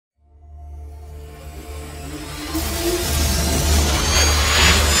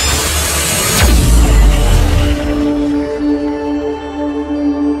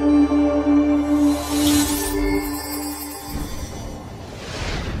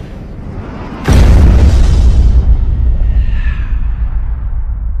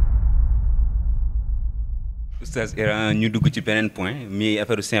oustaz Iran ñu dugg ci beneen point mi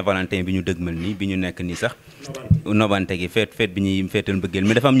affaire Saint-Valentin bi ñu dëgmal nii bi ñu nekk nii sax novante gi feet bi ñuy feetal mbëggeel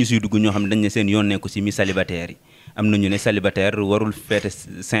mais dafa am ñu siy dugg ñoo xam ne dañ ne seen yoon nekku si mi célibataires yi am na ñu ne célibataire warul feete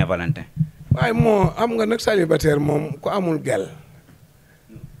Saint-Valentin. waaye moo am nga nag célibataire moom ku amul gel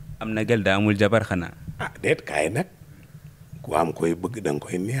am na gel daa amul jabar xanaa. ah déet kaay nag ku am koy bëgg da nga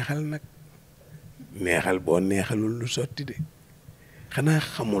koy neexal nag neexal boo neexalul lu sotti de xanaa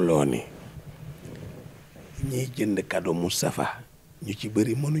xamuloo ni ñiy jënd cadeau Moustapha ñu ci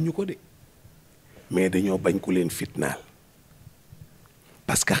bëri mënuñu ko de mais dañoo bañ ku leen fitnaal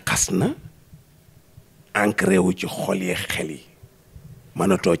parce que xas na ancré wu ci xol yi xel yi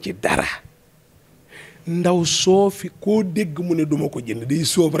mënatoo ci dara ndaw soo fi koo dégg mu ne duma ko jënd day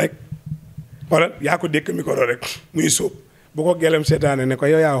sóob rek xoolal yaa ko dékk micro rek muy sóob bu ko gelem seetaane ne ko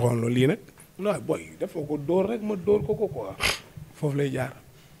yow yaa waxoon loolu lii nag non boy daf ma ko dóor rek ma dóor ko quoi foofu lay jaar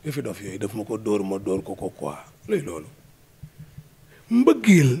yëfi dof yooyu daf ma ko dóor ma dóor ko quoi luy loolu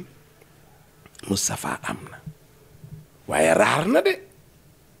mbëggeel Moustapha am na waaye raar na de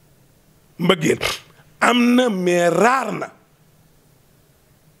mbëggeel am na mais raar na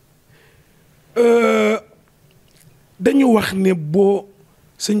dañu wax ne boo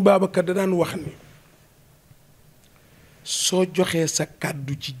sëñ Babacar da daan wax ni soo joxee sa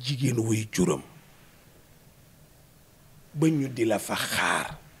kàddu ci jigéen wuy juram ba ñu di la fa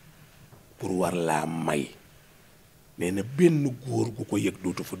xaar pour war laa may nee na benn góor gu ko yëg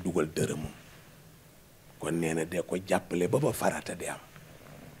dootu fa dugal dërëmam kon nee na dee ko jàppale ba ba farata di am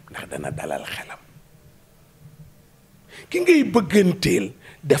ndax dana dalal xelam ki ngay bëgganteel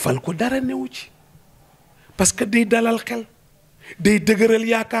defal ko dara newu ci parce que day dalal xel day dëgëral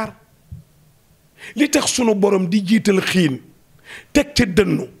yaakaar li tax sunu borom di jiital xiin teg ca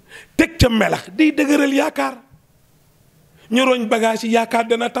dënnu teg ca melax day dëgëral yaakaar ñu roñ bagage yi yaakaar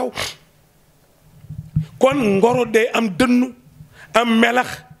dana taw kon ngoro day am dënnu am melax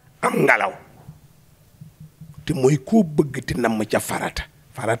am ngelaw te mooy koo bëgg ti namm ca farata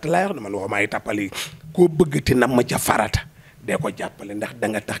laay wax ne man waxuma ay tappali koo bëgg ti namm ca farata dee ko jàppale ndax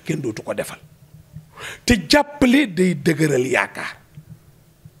danga tax kenn dootu ko defal te jàppale day dëgëral yaakaar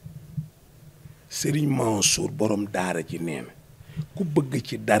Sëriñ Mansour borom daara ji nee na ku bëgg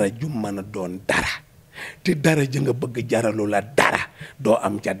ci dara ju mën a doon dara te dara ja nga bëgg jaralu la dara doo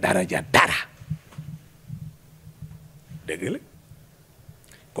am ca dara ja dara dëgg la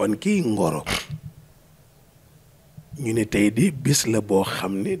kon kii ngoro ñu ne tey di bis la boo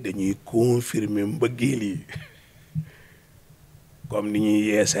xam ne dañuy confirmer mbëggeel yi comme ni ñuy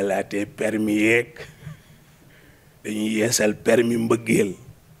yeesalaatee permis yeeg dañuy yeesal permis mbëggeel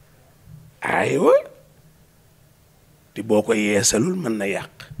aywa te boo ko yeesalul mën na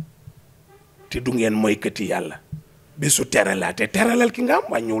yàq te du ngeen moykati yàlla bisu tere la te teralal ki nga am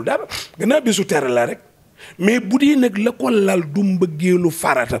wàññiwul dara gannaaw bisu tere la rek mais bu dee nag la ko lal du mbëggeelu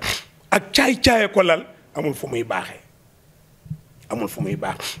farata ak caay-caaye ko lal amul fu muy baaxee amul fu muy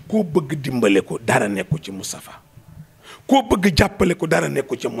baax koo bëgg dimbale ko dara nekku ci Moustapha koo bëgg jàppale ko dara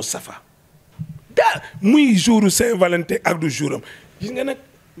nekku ci Moustapha daa muy jouru Saint-Valentin ak du jouram gis nga nag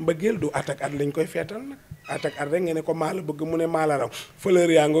mbëggeel du at ak at lañ koy feetal nag at ak at rek ngeen ne ko maa la bëgg mu ne maa la raw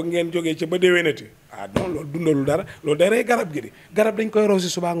fleur yaa ngo ngeen jógee ci ba déwénati ah non loolu dundalu dara loolu day rey garab gi di garab dañ koy roose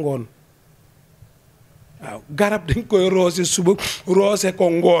suba ngoon waaw garab dañ koy roose suba roose ko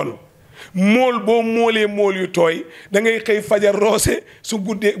ngoon mool boo moolee mool yu tooy da ngay xëy fajar roose su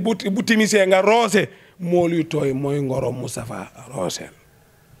guddee bu timisee nga roose mool yu tooy mooy ngorom Moustapha rooseel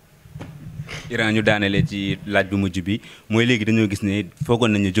Iran ñu daanelee ci laaj bu mujj bi mooy léegi dañoo gis ne foogoon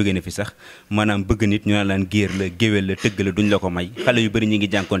nañu jóge na fi sax maanaam bëgg nit ñu naan laan géer la géwél la tëgg la duñ la ko may xale yu bëri ñi ngi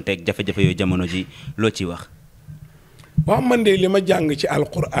jànkoonteeg jafe-jafe yooyu jamono ji loo ciy wax. waaw man de li ma jàng ci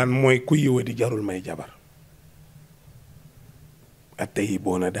alquran mooy ku yiwa di jarul may jabar ak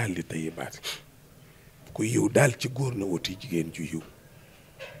tayyiboona daal di tayyibaat ku yiw daal ci góor na wuti jigéen ju yiw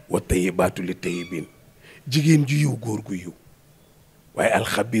wa tayyibaatu li tayyibiin jigéen ju yiw góor gu yiw waaye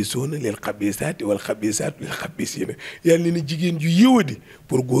alxabiisuuna lil xabiisaati wal xabiisaatu lil xabiisiina yàlla ni jigéen ju yiwadi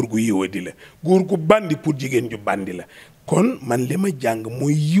pour góor gu yiwadi la góor gu bandi pour jigéen ju bandi la kon man li ma jàng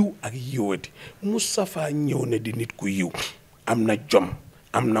mooy yiw ak yiwadi Moustapha ñëw na di nit ku yiw am na jom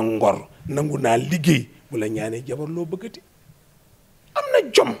am na ngor nangu naa liggéey bu la ñaanee jabar loo bëggati am na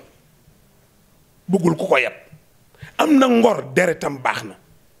jom bëggul ku ko yab am na ngor deretam baax na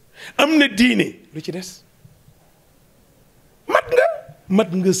am na diine lu ci des mat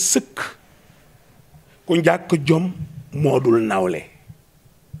nga sëkk ku ñàkk jom moo dul nawle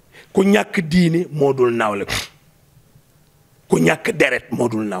ku ñàkk diine moo dul nawle ku ñàkk deret moo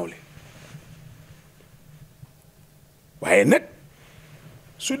dul nawle waaye nag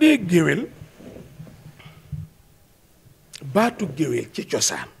su dee géwél baatu géwél ci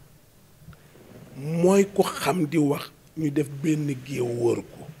cosaan mooy ko xam di wax ñu def benn géew wër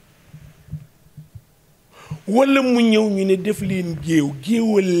ko walla mu ñëw ñu ne def leen géew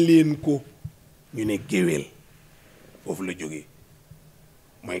géewal leen ko ñu ne géwél foofu la jógee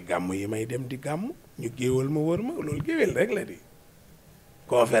mooy gàmm yi may dem di gàmm ñu géewal ma wër ma loolu géwél rek la di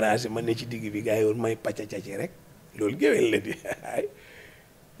conférence yi ma ne ci digg bi gaa yi woon may paccacaci rek loolu géwél la di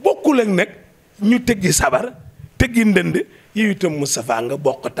bokkul ak nag ñu tëggi sabar tëggi ndënd yow itam Moustapha nga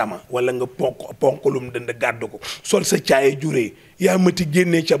bokk tama wala nga ponkulum ndënd gàddu ko sol sa caaye juree yaa mati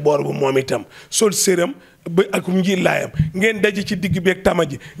génnee ca boor bu moom itam sol séram ba akum njillaayam ngeen daje ci digg bi ak tama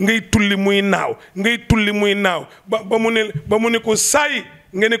ji ngay tulli muy naaw ba mu ne ko saay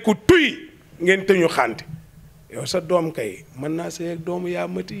nga ne ko tuy ngeen te ñu xànte yow sa doom kay mën naa sëy ak doomu yaa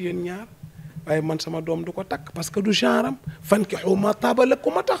mati yéen ñaar waaye man sama doom du ko takk parce que du genre am fankihu maa taaba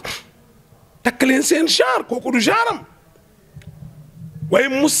lakum a tax takk leen seen genre kooku du genre am waaye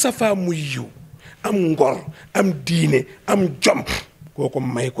Moustapha muy yiw am ngor am diine am jom kooku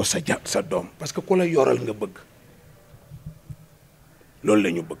may ko sa doom parce que ku la yoral nga bëgg loolu la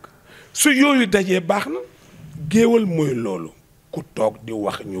ñu bëgg su yooyu dajee baax na géewal mooy loolu ku toog di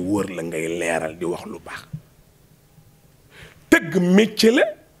wax ñu wër la ngay leeral di wax lu baax tëgg métier la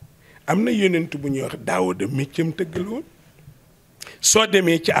am na yonent bu ñuy wax Daawuda métieram tëgg la woon soo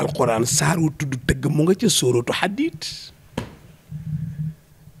demee ci alquran saar wu tudd tëgg mu nga ca sóoratu Hadiid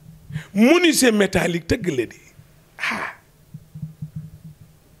menuisier métallique tëgg la di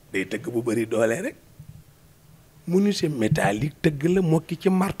day tëgg bu bari doole rek menuisier métallique tëgg la mokki ci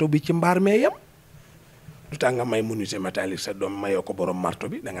marto bi ci mbaar mee yam lu tax nga may menuisier métallique sa doom mayoo ko borom marto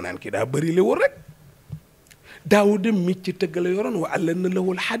bi da nga naan kii daa bëri li wul rek Daawuda mit ci tëgg la yoroon wa allanna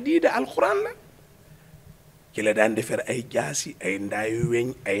lahul hadiida alxuraan la ci la daan defar ay jaasi ay ndaayu weñ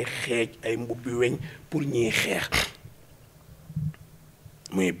ay xeej ay mbubbi weñ pour ñiy xeex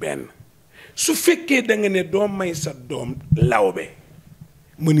muy benn su fekkee da nga ne doo may sa doom lawbe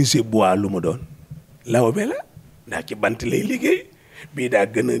menuisier bois lu mu doon lawbe la ndax ci bant lay liggéey bii daa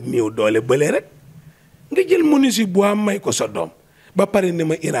gën a néew doole bële rek nga jël menuisier bois may ko sa doom ba pare ne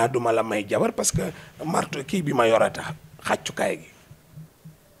ma Iran duma la may jabar parce que marto kii bi ma yorata xàccukaay gi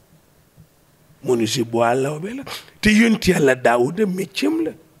menuisier bois lawbe la te yonent Yàlla Daawuda métieram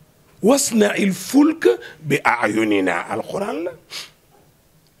la wasna'il fulka bi a'yunina alxuraan la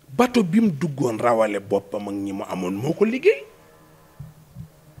bato bi mu duggoon rawale boppam ak ñi mu amoon moo ko liggéey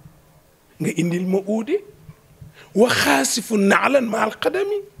nga indil ma uude wa xaasifu naalan ma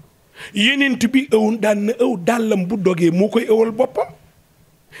alqadami yenent bi ëw daan na ëw dàllam bu dogee moo koy ëwal boppam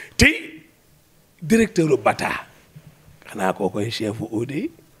te directeur bata xanaa koo koy chefu uude yi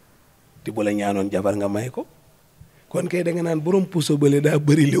te bu la ñaanoon jabar nga may ko kon kay da nga naan borom puso bële daa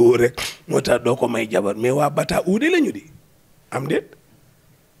bëri li woo rek moo tax doo ko may jabar mais waa bata uude lañu di am déet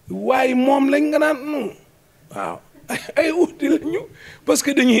waaye moom lañ nga naan waaw ay uude lañu parce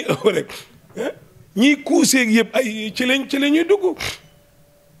que dañuy ëw rek ñiy kuuseeg yëpp ay ci la ñuy dugg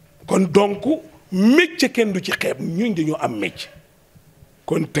kon donc métier kenn du ci xeeb ñun dañoo am métier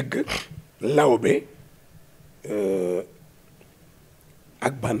kon tëgg lawbe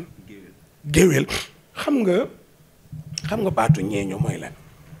ak ban géwél xam nga baatu ñeeño mooy lan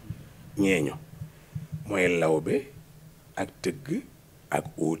ñeeño mooy lawbe ak tëgg ak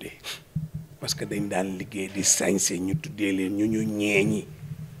uude parce que dañ daan liggéey di sañse ñu tuddee leen ñu ñeeñi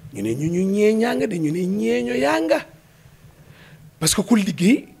ñu ne ñu ñeeñaa nga de ñu ne ñeeño yaa nga parce que ku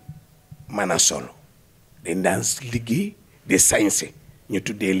liggéey mën a solo dañ daan liggéey di sañse ñu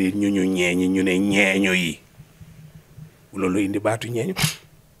tuddee leen ñu ñeeñi ñu ne ñeeño yi loolu indi baatu ñeeño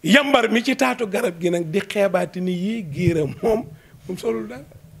yambar mi ci taatu garab gi nag di xeebaati ni yii géeram moom solul daal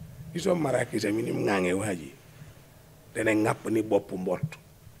gisoo maraakisa mi ni mu ŋaangee waa ji dana ŋàpp ni bopp mbott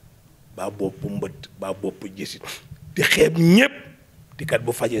baa bopp mbët baa bopp jësit di xeeb ñépp di kat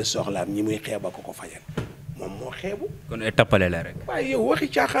bu fajee soxlaam ñi muy xeeba ko fajal moom moo xeebu kon ay tappale la rek waaye yow waxi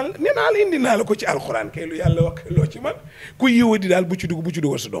caaxaan nee naa la indi naa la ko ci alxuraan kay lu yàlla wax loo ci man ku yiwa di daal bu ci dugg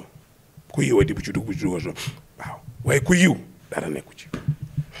sa doom ku yiwa di bu ci dugg sa doom waaw waaye ku yiw dara nekku ci.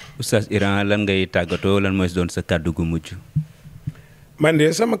 Oustaz Iran lan ngay tàggatoo lan mooy doon sa kàddu gu mujj. man de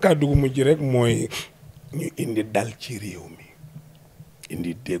sama kàddu gu mujj rek mooy ñu indi dal ci réew mi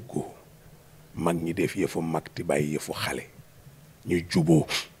indi déggoo mag ñi def yëfu mag ti bàyyi yëfu xale ñu juboo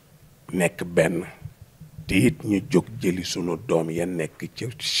nekk benn te it ñu jóg jëli sunu doom ya nekk ca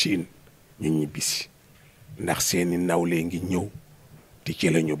Chine ñu ñibbisi ndax seeni nawle ngi ñëw te ci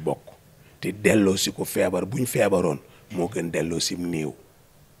la ñu bokk te delloo si ko feebar buñ feebaroon moo gën delloo si néew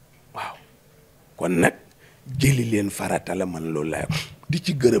waaw kon nag jëli leen farata la man loolu laa di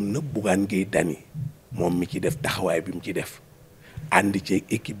ci gërëm nag Bougane Gueye Dany moom mi ci def taxawaay bi mu ci def ànd ci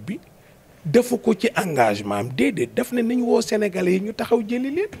équipe bi defu ko ci engagement am déedéet daf ne nañ woo Sénégalais yi ñu taxaw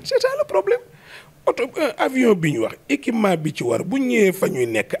jëli leen c'est ça le problème. oto avion bi ñu wax équipement bi ci war bu ñëwee fa ñuy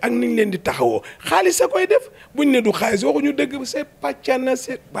nekk ak niñ leen di taxawoo xaalis a koy def buñ ne du xaalis waxuñu dëgg c'est pàccana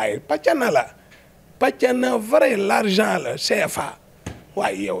c'est waaye pàccana la pàccana vrai l'argent la CFA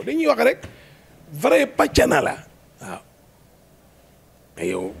waaye yow dañuy wax rek vrai pàccana la waaw mais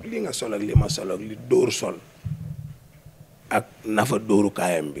yow li nga sol ak li ma sol ak li dóor sol ak nafa dóoru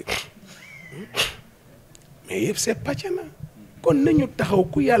kaayam bi mais yëpp c'est pàccana kon nañu taxaw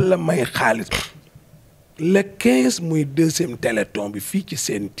ku yàlla may xaalis le 15 muy deuxième téléthon bi fii ci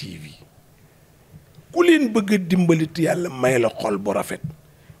Sen TV ku leen bëgg a dimbalit yàlla may la xol bu rafet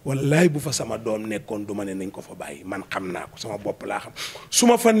wallaay bu fa sama doom nekkoon du ma ne nañ ko fa bàyyi man xam naa ko sama bopp laa xam su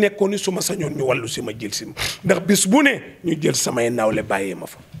ma fa nekkoon ni su ma sañoon ñu wàllu si ma jël si ndax bis bu ne ñu jël samay nawle bàyyee ma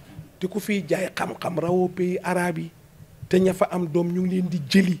fa te ku fiy jaay xam-xam rawoo pays arabe yi te ña fa am doom ñu ngi leen di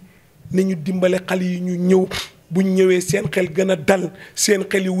jëli ne ñu dimbale xale yi ñu ñëw buñ ñëwee seen xel gën a dal seen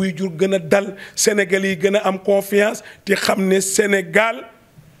xel yi wuy jur gën a dal Sénégal yi gën a am confiance te xam ne Sénégal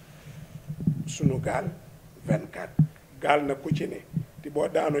sunu gaal 24 gaal na ku ci ne te boo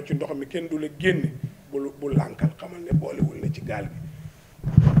daanoo ci ndox mi kenn du la génne bu lànkal xamal ne boolewul na ci gaal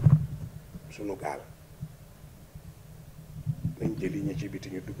bi sunu gaal nañ jëli ñi ci biti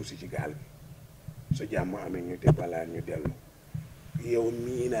ñu dugg si ci gaal bi su jàmm amee ñu te balaa ñu dellu yow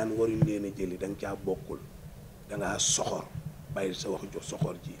mii naan waruñ leen a jëli da nga caa bokkul da ngaa soxor bàyyi sa wax jox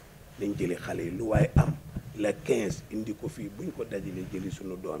soxor ji dañ jëli xale yi lu waaye am la 15 indi ko fii buñ ko dajalee jëli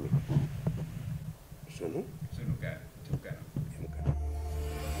sunu doom yi sunu